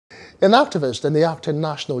An activist and the acting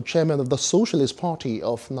national chairman of the Socialist Party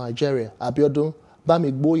of Nigeria, Abiodun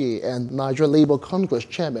Bamigboye, and Nigeria Labour Congress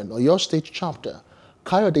chairman, Oyo State chapter,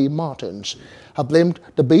 Kayode Martins, have blamed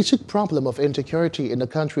the basic problem of insecurity in the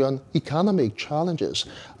country on economic challenges,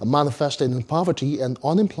 manifesting in poverty and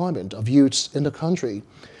unemployment of youths in the country.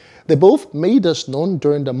 They both made this known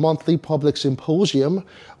during the monthly public symposium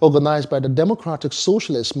organized by the Democratic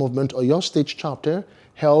Socialist Movement Oyo State chapter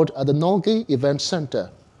held at the Nolge Event Center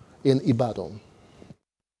in Ibadan.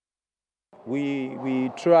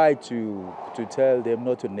 We try to tell them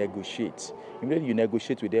not to negotiate. Immediately you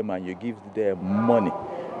negotiate with them and you give them money,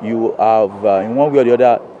 you have, in one way or the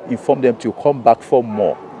other, informed them to come back for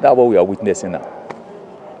more. That's what we are witnessing now.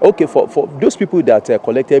 Okay, for those people that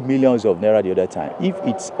collected millions of naira the other time, if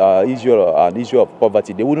it's an issue of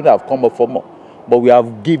poverty, they wouldn't have come up for more. But we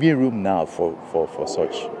have given room now for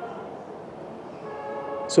such.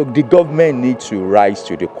 So the government needs to rise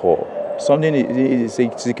to the core. Something is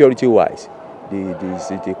security-wise,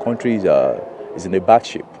 the country is in a bad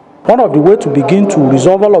shape. One of the ways to begin to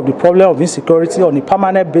resolve all of the problem of insecurity on a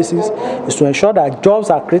permanent basis is to ensure that jobs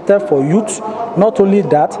are created for youth. Not only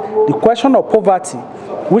that, the question of poverty,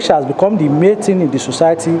 which has become the main thing in the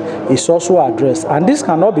society, is also addressed. And this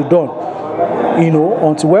cannot be done,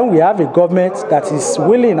 until when we have a government that is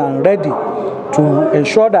willing and ready to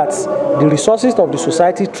ensure that the resources of the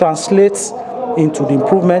society translates into the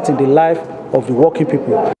improvement in the life of the working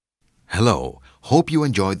people. Hello, hope you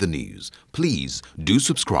enjoyed the news. Please do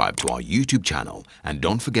subscribe to our YouTube channel and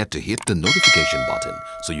don't forget to hit the notification button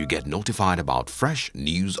so you get notified about fresh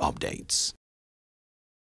news updates.